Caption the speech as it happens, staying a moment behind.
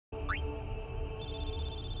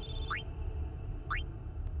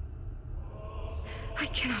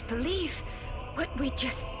cannot believe what we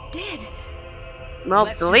just did. Well,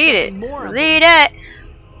 Let's do delete it. something more, Delete it.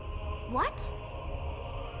 What?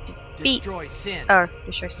 Destroy sin, Oh,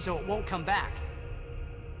 destroy sin. so it won't come back.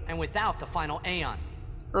 And without the final Aeon.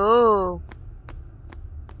 Ooh.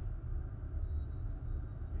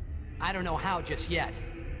 I don't know how just yet,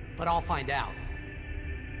 but I'll find out.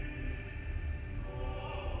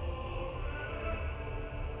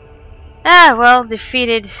 Ah, well,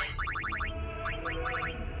 defeated.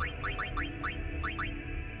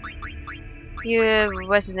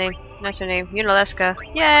 What's his name? Not your name. Unaleska.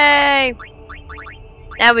 Yay!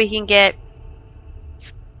 Now we can get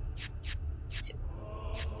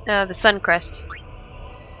the Sun Crest.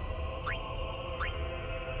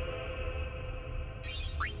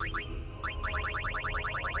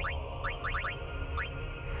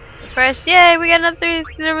 First, yay! We got another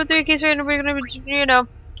number 3 case right now. We're gonna, you know,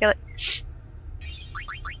 kill it.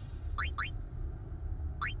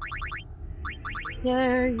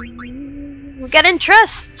 Yay! We got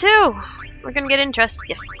interest too. We're gonna get interest.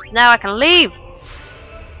 Yes. Now I can leave.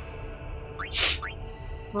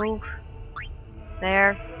 Move.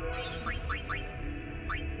 There.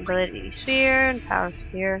 Ability sphere and power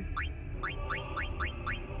sphere.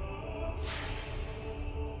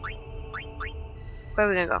 Where are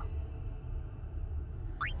we gonna go?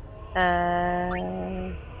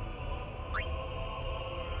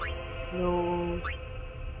 No.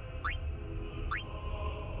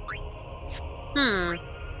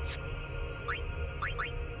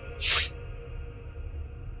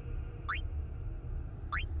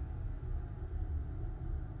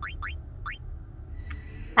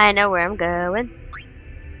 I know where I'm going.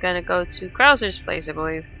 Gonna go to Krauser's place, I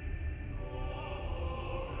believe.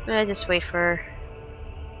 I just wait for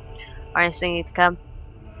our instinct to come.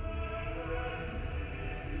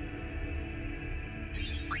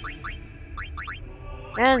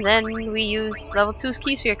 And then we use level 2's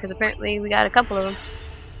key sphere because apparently we got a couple of them.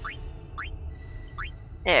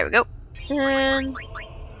 There we go. And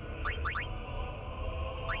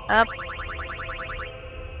up.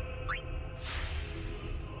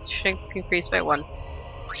 Shrink increase by 1.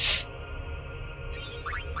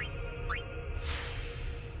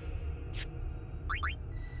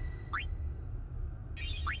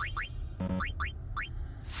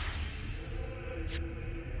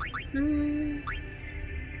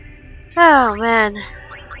 Oh man.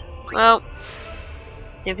 Well,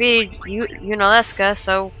 defeated Unaleska,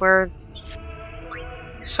 so we're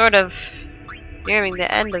sort of nearing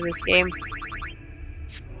the end of this game.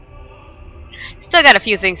 Still got a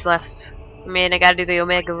few things left. I mean, I gotta do the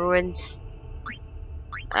Omega Ruins.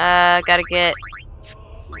 Gotta get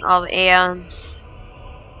all the Aeons.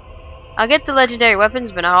 I'll get the legendary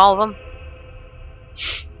weapons, but not all of them.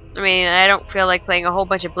 I mean, I don't feel like playing a whole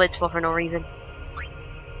bunch of Blitzball for no reason.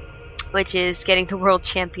 Which is getting the world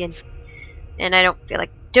champion. And I don't feel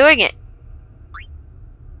like doing it.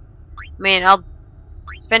 I mean,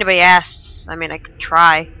 if anybody asks, I mean, I could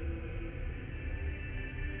try.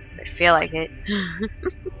 I feel like it.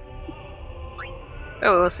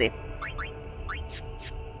 Oh, we'll see.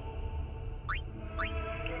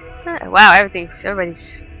 Wow,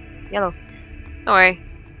 everybody's yellow. Don't worry.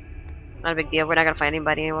 Not a big deal. We're not gonna find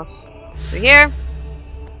anybody else. So here.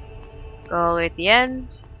 Go all the way at the end.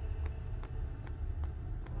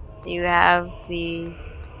 You have the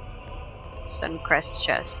Suncrest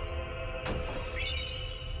chest.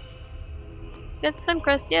 Get the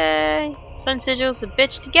Suncrest, yay! Sun Sigil's a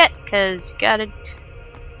bitch to get, cause you got it.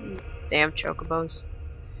 Damn chocobos.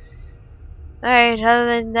 Alright,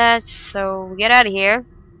 other than that, so we get out of here.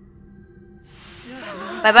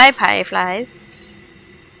 Bye bye, fireflies.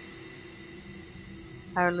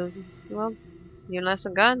 Power loses, well, unless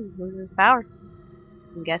a gun loses power.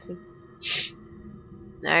 I'm guessing.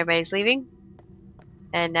 Now everybody's leaving.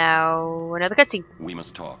 And now another cutscene. We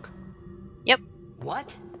must talk. Yep.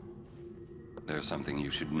 What? There's something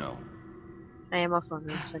you should know. I am also an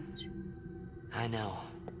innocent. I know.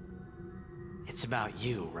 It's about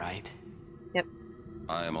you, right? Yep.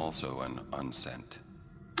 I am also an unsent.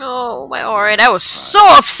 Oh, my Orin. I was so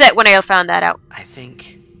upset when I found that out. I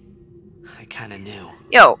think I kinda knew.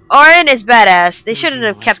 Yo, Orin is badass. They shouldn't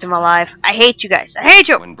have kept him alive. I hate you guys. I hate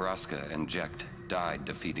you! When Braska and Jekt died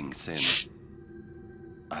defeating Sin,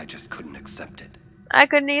 I just couldn't accept it. I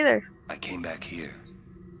couldn't either. I came back here,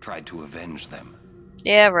 tried to avenge them.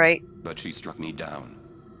 Yeah, right. But she struck me down.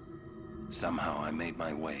 Somehow I made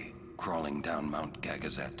my way, crawling down Mount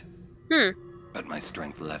Gagazet. But my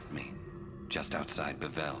strength left me, just outside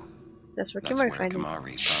Bevel. That's where That's where Kimari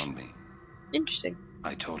Kimari found me. Interesting.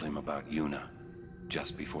 I told him about Yuna,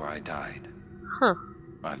 just before I died. Huh.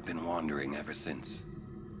 I've been wandering ever since,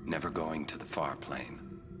 never going to the far plane.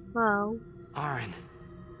 Oh. Aaron.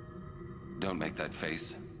 Don't make that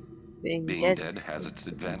face. Being Being dead. dead has its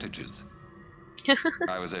advantages.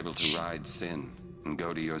 I was able to ride Sin and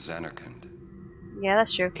go to your Zanarkand. Yeah,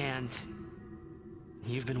 that's true. And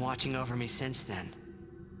you've been watching over me since then,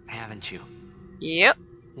 haven't you? Yep.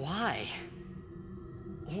 Why?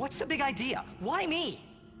 What's the big idea? Why me?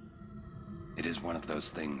 It is one of those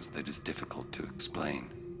things that is difficult to explain.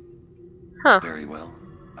 Huh. Very well,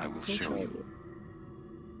 I will show you.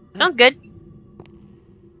 Sounds good.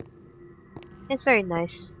 It's very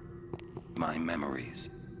nice. My memories.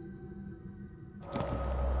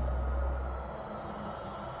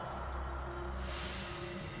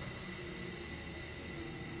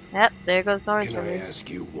 Yep, there goes Orange Can I memories. ask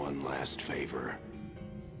you one last favor?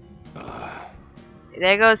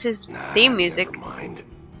 There goes his theme music. Never mind.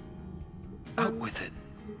 Out with it.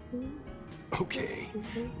 Okay,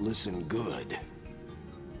 listen good.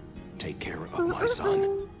 Take care of my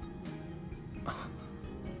son.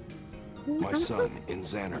 My son in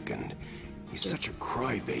Zanarkand. He's such a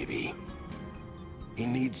crybaby. He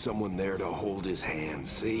needs someone there to hold his hand,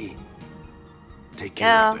 see? Take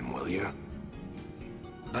care of him, will you?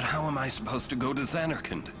 But how am I supposed to go to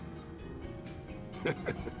Zanarkand?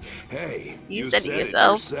 Hey, You you said it said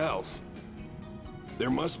yourself.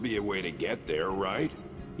 There must be a way to get there, right?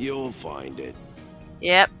 You'll find it.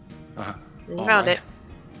 Yep. All Found right. it.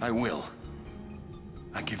 I will.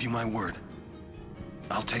 I give you my word.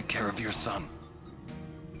 I'll take care of your son.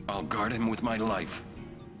 I'll guard him with my life.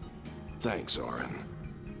 Thanks, Aaron.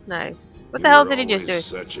 Nice. What the hell You're did he just do? always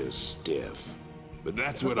such a stiff. But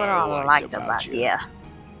that's what That's I liked about you. yeah.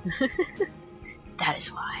 That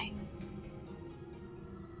is why.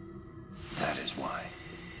 That is why.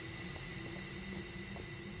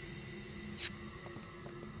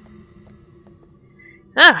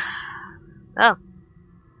 Oh.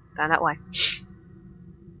 Found out why.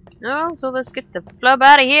 Oh, so let's get the flub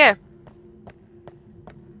out of here.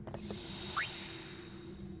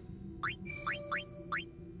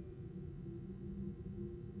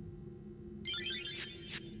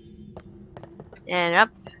 And up.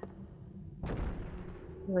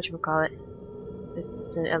 Whatchamacallit?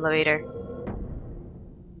 The elevator.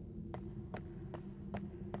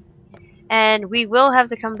 And we will have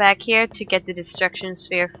to come back here to get the destruction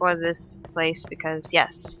sphere for this place because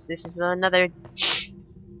yes, this is another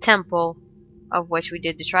temple of which we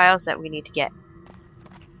did the trials that we need to get.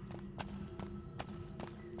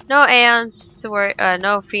 No aeons to worry,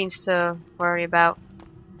 no fiends to worry about.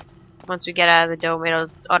 Once we get out of the dome, it'll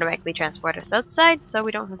automatically transport us outside, so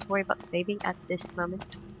we don't have to worry about saving at this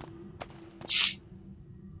moment.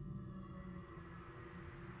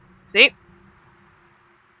 See?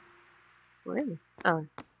 Where is it? Oh.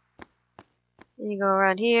 You go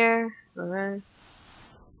around here, around.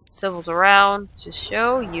 Swivels around to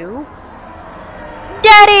show you.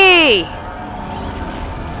 Daddy!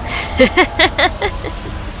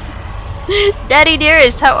 Daddy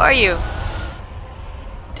dearest, how are you?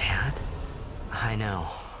 Dad? I know.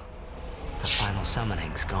 The final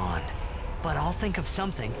summoning's gone. But I'll think of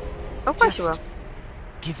something. Of course you will.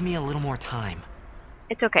 Give me a little more time.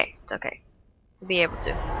 It's okay. It's okay. You'll be able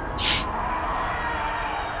to.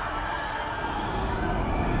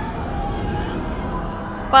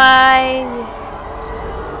 Bye,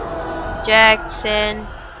 Jackson.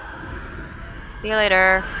 See you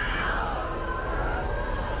later.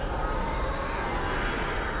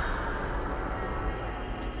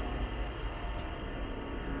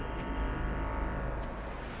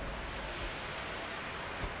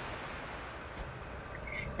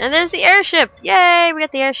 And there's the airship! Yay! We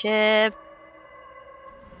got the airship!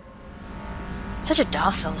 Such a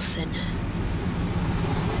docile Sin.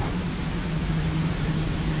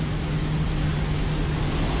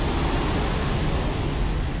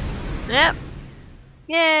 Yep.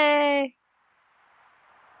 Yay!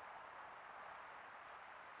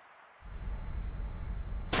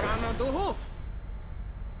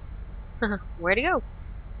 Where'd he go?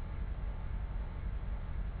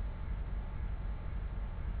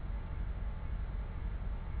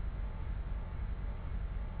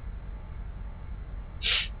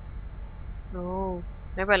 Oh,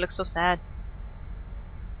 everybody looks so sad.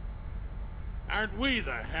 Aren't we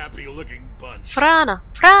the happy-looking bunch? Frana!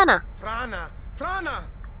 Frana! Frana! Frana!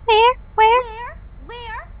 Where? Where? Where?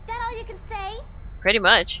 Where? That all you can say? Pretty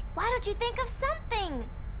much. Why don't you think of something?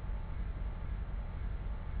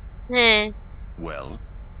 Eh. Well,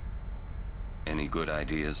 any good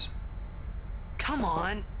ideas? Come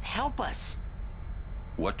on, help us.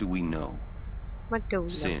 What do we know? What do we know?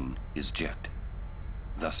 Sin is Jet.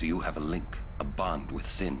 Thus you have a link, a bond with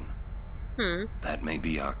Sin. That may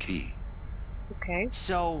be our key. Okay.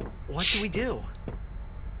 So, what do we do?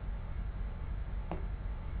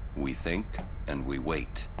 We think and we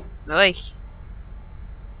wait. Oy.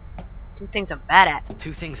 Two things I'm bad at.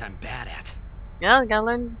 Two things I'm bad at. Yeah, I gotta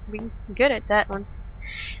learn to be good at that one.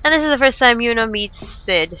 And this is the first time Yuna meets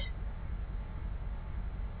Sid.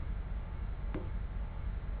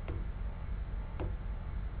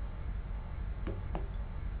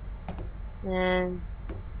 And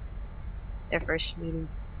their first meeting.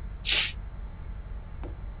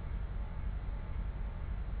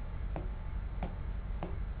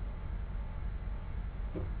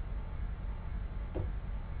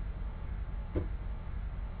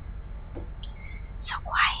 So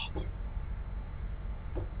quiet.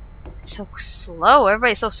 So slow.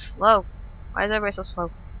 Everybody's so slow. Why is everybody so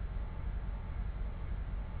slow?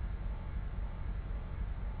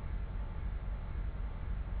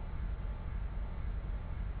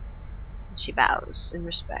 She bows in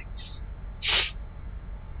respect.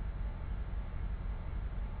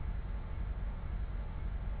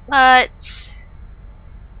 But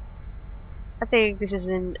I think this is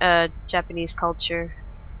in Japanese culture.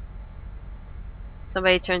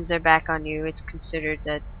 Somebody turns their back on you, it's considered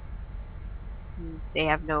that they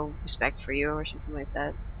have no respect for you or something like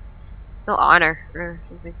that. No honor or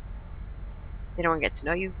something. They don't get to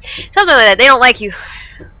know you. Something like that. They don't like you.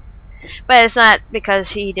 But it's not because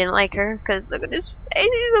he didn't like her. Because look at his face.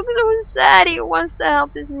 He's looking so sad. He wants to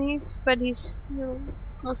help his niece. But he's, you know,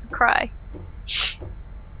 wants to cry.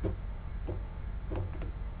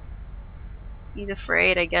 He's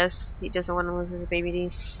afraid, I guess. He doesn't want to lose his baby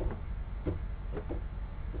niece.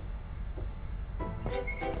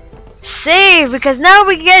 Save! Because now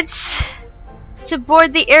we get to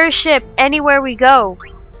board the airship anywhere we go.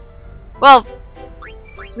 Well,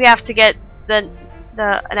 we have to get the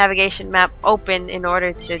navigation map open in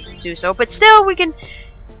order to do so. But still, we can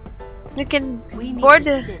board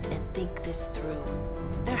the. Sit and think this through.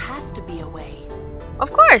 There has to be a way.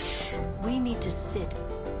 Of course. We need to sit.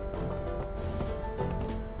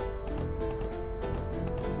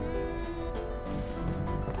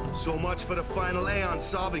 So much for the final Aeon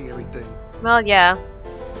solving everything. Well, yeah.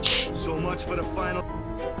 So much for the final.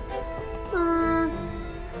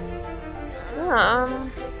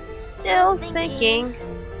 Still thinking.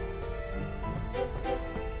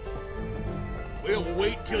 We'll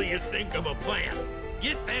wait till you think of a plan.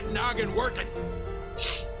 Get that noggin working.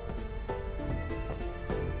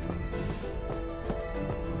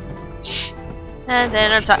 And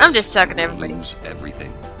then I'm just talking to everybody. Lose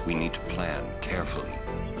everything. We need to plan carefully.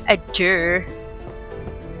 Adore.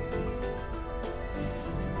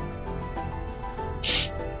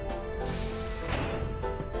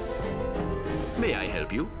 May I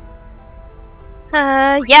help you?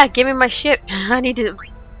 Yeah, give me my ship. I need to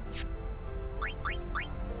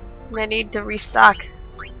restock.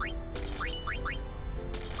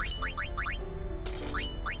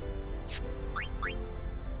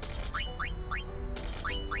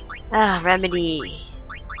 Remedy.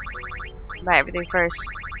 Buy everything first.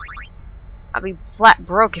 I'll be flat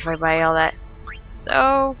broke if I buy all that.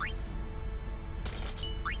 So,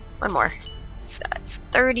 one more.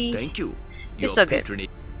 30. Thank you. You're so good.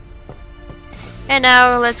 And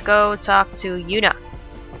now let's go talk to Yuna.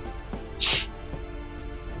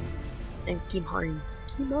 And Kimhari.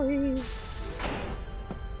 Kimhari.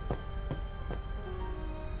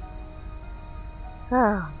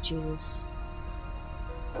 Oh, jeez.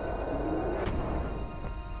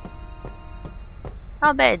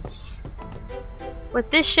 All beds. With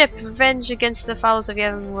this ship, revenge against the followers of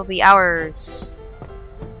Yevon will be ours.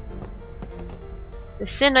 The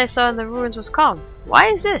sin I saw in the ruins was calm. Why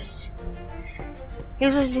is this? He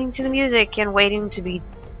was listening to the music and waiting to be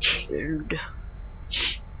killed.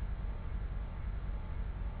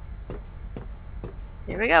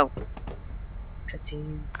 Here we go.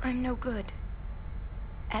 Cutscene. I'm no good.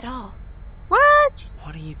 At all. What?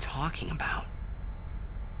 What are you talking about?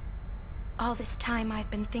 All this time I've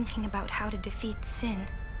been thinking about how to defeat sin.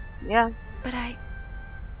 Yeah. But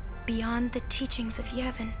beyond the teachings of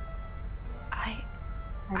Yevon, I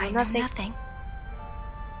know nothing.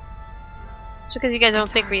 It's because you guys don't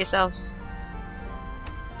think for yourselves.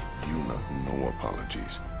 Yuna, no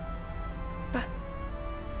apologies. But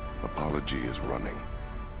apology is running.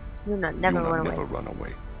 Yuna never Yuna run away. never run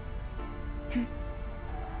away.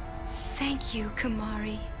 Thank you,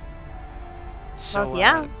 Kamari. So, well,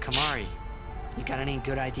 yeah. Kamari, you got any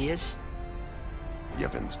good ideas?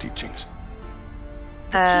 Yevon's teachings.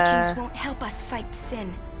 The teachings won't help us fight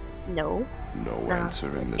sin. No. No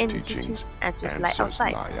answer in the teachings. Answers lie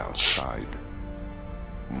outside. Lie outside.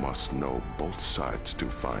 must know both sides to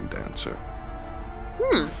find answer.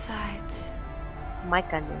 Both sides.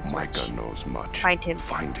 Micah knows much. Micah knows much. Find him.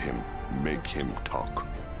 Find him. Make him talk.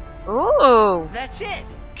 Ooh. That's it!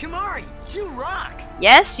 Kamari, you rock!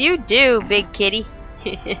 Yes, you do, big kitty.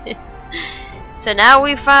 So now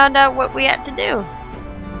we found out what we had to do.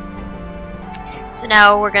 So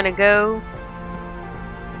now we're gonna go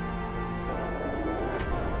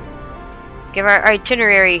give our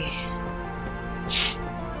itinerary.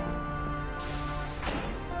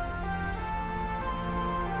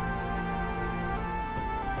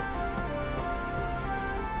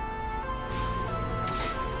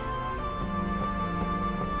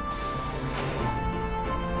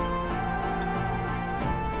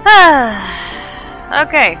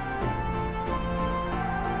 Okay.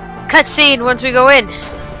 Cutscene once we go in.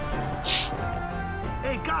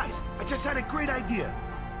 Hey guys, I just had a great idea.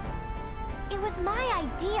 It was my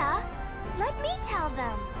idea. Let me tell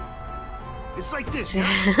them. It's like this,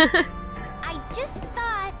 I just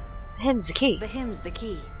thought... The hymn's the key. The hymn's the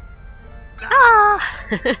key. Ah!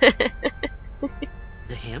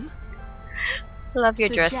 The hymn? Love your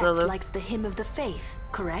Sir dress, Jack Lulu. likes the hymn of the faith,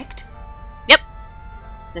 correct? Yep.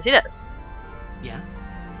 Yes, he does. Yeah.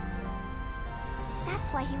 That's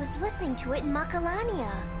why he was listening to it in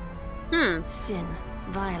Makalania. Sin,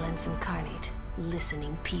 violence incarnate,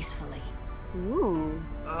 listening peacefully. Ooh.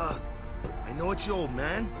 I know it's old,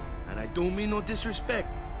 man, and I don't mean no disrespect,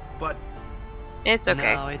 but It's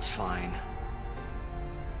okay. No, it's fine.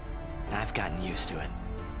 I've gotten used to it.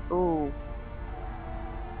 Ooh.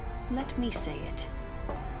 Let me say it.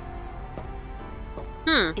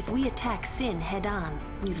 Hmm. If we attack Sin head-on,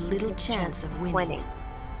 we've little chance of winning.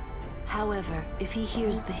 However, if he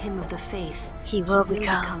hears the hymn of the faith, He will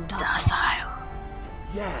become docile.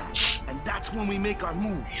 yeah, and that's when we make our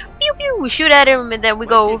move. Pew pew. We shoot at him and then we Might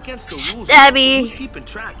be go against the rules, stabby. who's keeping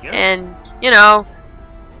track, yeah? And, you know,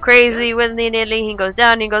 crazy willy-nilly. He goes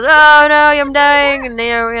down and he goes, oh no, I'm dying. And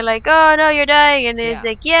then we're like, oh no, you're dying. And then it's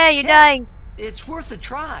like, yeah, you're dying. It's worth a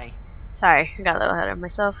try. Sorry, I got a little ahead of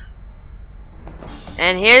myself.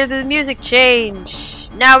 And here's the music change.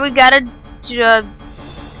 Now we gotta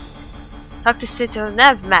talk to Sid on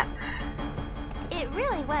that map. It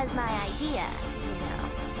really was my idea, you know.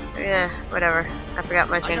 Yeah, whatever. I forgot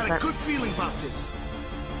my I train of got a thought. good feeling about this.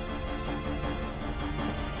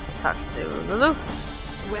 Talk to Lulu.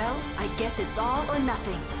 Well, I guess it's all or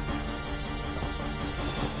nothing.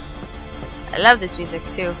 I love this music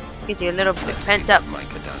too. Gets you a little bit Let's pent see up. what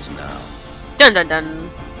Micah does now. Dun dun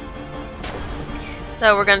dun.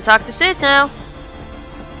 So we're gonna talk to Sid now.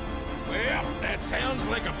 Well, that sounds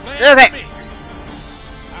like a plan Okay. to me.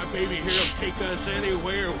 Our baby here will take us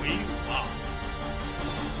anywhere we want.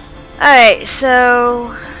 Alright,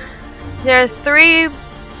 so there's 3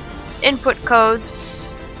 input codes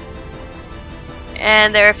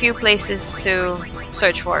and there are a few places to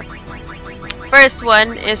search for. First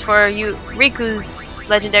one is for Riku's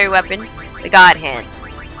legendary weapon, the God Hand.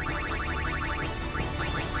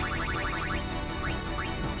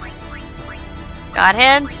 God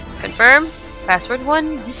Hand, confirm. Password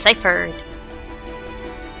 1 deciphered.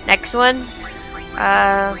 Next one,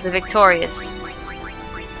 the Victorious.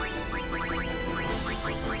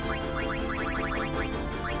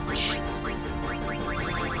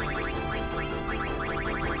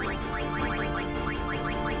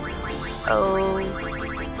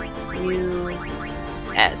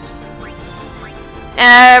 O-U-S.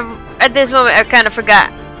 At this moment, I kind of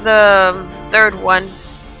forgot the third one,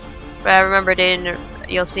 but I remembered it.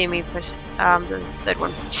 You'll see me push the third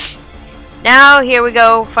one. Now here we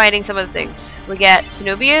go, finding some of the things. We got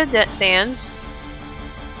Zenobia Sands.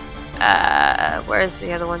 Where's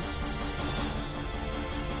the other one?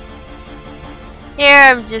 Here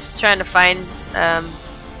I'm just trying to find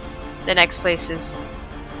the next places.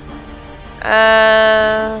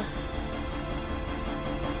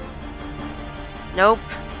 Nope.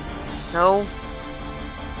 No.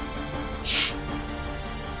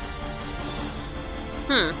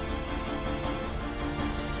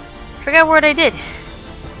 Forgot what I did.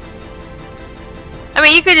 I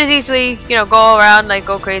mean, you could just easily, you know, go around, like,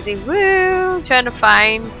 go crazy. Woo! Trying to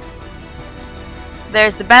find.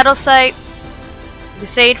 There's the battle site.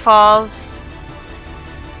 Besaid Falls.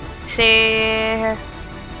 Let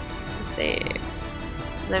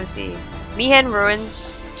me see. Mihen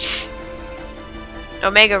Ruins.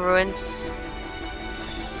 Omega Ruins.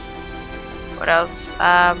 What else?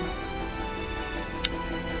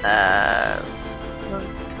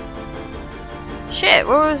 Shit,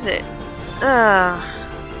 where was it?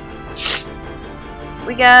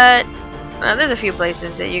 We got. There's a few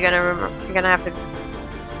places that you're gonna have to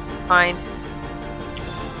find.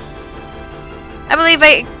 I believe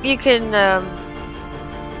you can,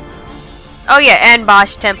 oh yeah, and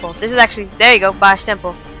Bosch Temple. This is actually, there you go, Bosch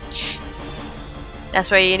Temple.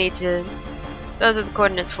 That's where you need to, those are the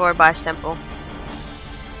coordinates for Bosch Temple.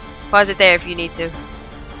 Pause it there if you need to.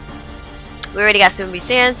 We already got Sumbi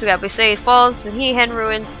Sands, we got Besaid Falls, Mahihan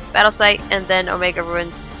Ruins, Battle Site, and then Omega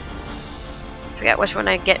Ruins. Forget which one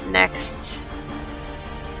I get next.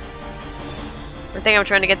 I think I'm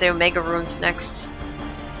trying to get the Omega Ruins next.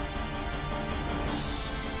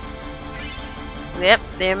 Yep,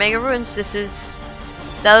 the Omega Ruins.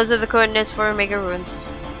 Those are the coordinates for Omega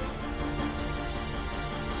Ruins.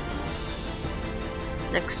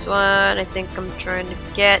 Next one, I think I'm trying to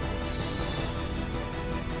get.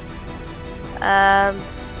 I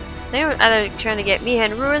think I'm either trying to get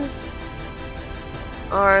Mihan Ruins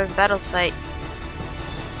or Battle Site.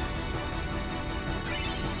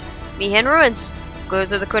 Mihan Ruins.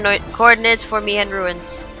 Those are the coordinates for Mihan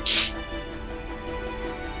Ruins.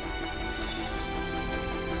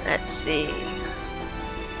 Let's see.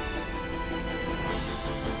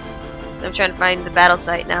 I'm trying to find the battle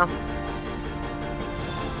site now.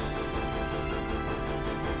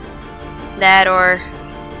 That or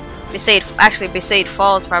Besaid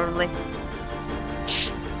Falls probably.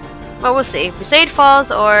 Well, we'll see. Besaid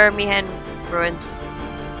Falls or Mihan Ruins.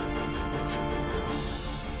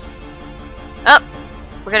 Oh,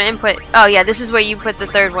 we're gonna input. Oh yeah, this is where you put the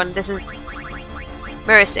third one. This is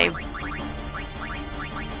Murasame.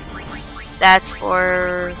 That's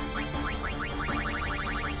for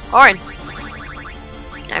Orin.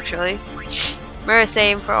 Actually,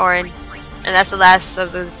 Murasame for Orin, and that's the last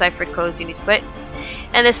of the deciphered codes you need to put.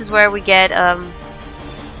 And this is where we get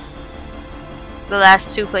the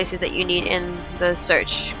last two places that you need in the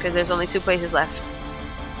search, because there's only 2 places left.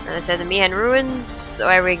 And I said the Mihan Ruins. So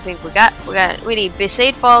I really think we need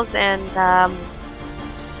Besaid Falls and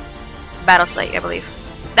Battle Site, I believe.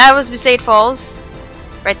 That was Besaid Falls,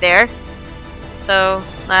 right there. So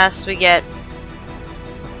last we get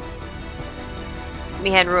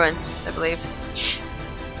Mihan Ruins, I believe.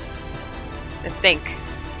 I think.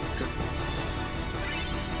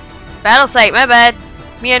 Battle Site, my bad.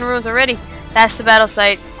 Mihan Ruins already. That's the Battle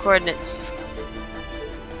Site coordinates.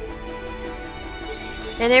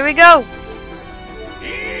 And here we go.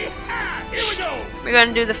 Here we go. We're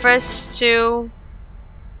gonna do the first 2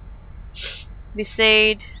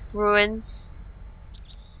 Besaid Ruins,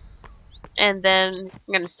 and then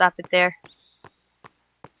I'm gonna stop it there.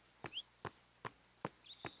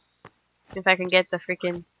 If I can get the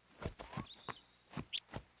freaking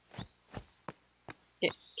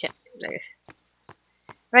there.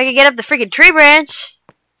 If I can get up the freaking tree branch.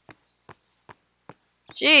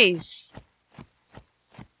 Jeez.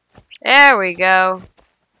 There we go.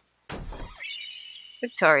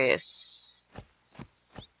 Victorious.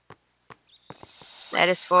 That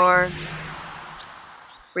is for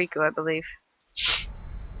Riku, I believe.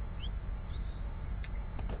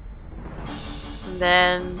 And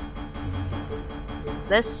then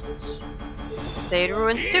list Besaid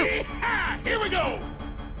Ruins 2. Here we go.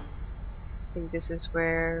 I think this is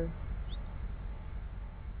where.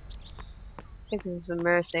 I think this is the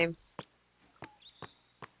Murasame.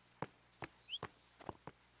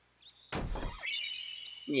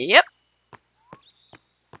 Yep.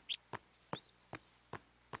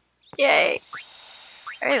 Yay!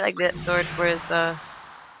 I really like that sword with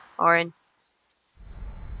Orin.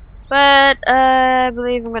 But I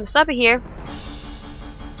believe I'm gonna stop it here.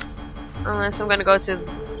 Unless I'm gonna go to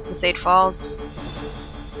Besaid Falls.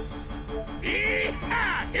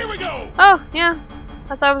 Here we go. Oh, yeah.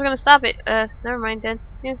 I thought I was gonna stop it. Never mind then.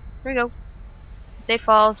 Yeah, here we go. Besaid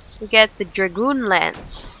Falls. We get the Dragoon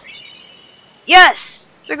Lance. Yes!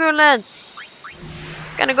 Dragoon Lance!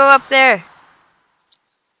 Gonna go up there.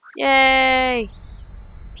 Yay!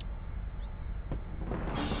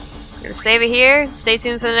 Gonna save it here. Stay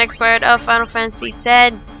tuned for the next part of Final Fantasy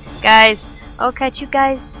X. Guys, I'll catch you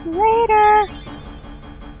guys later.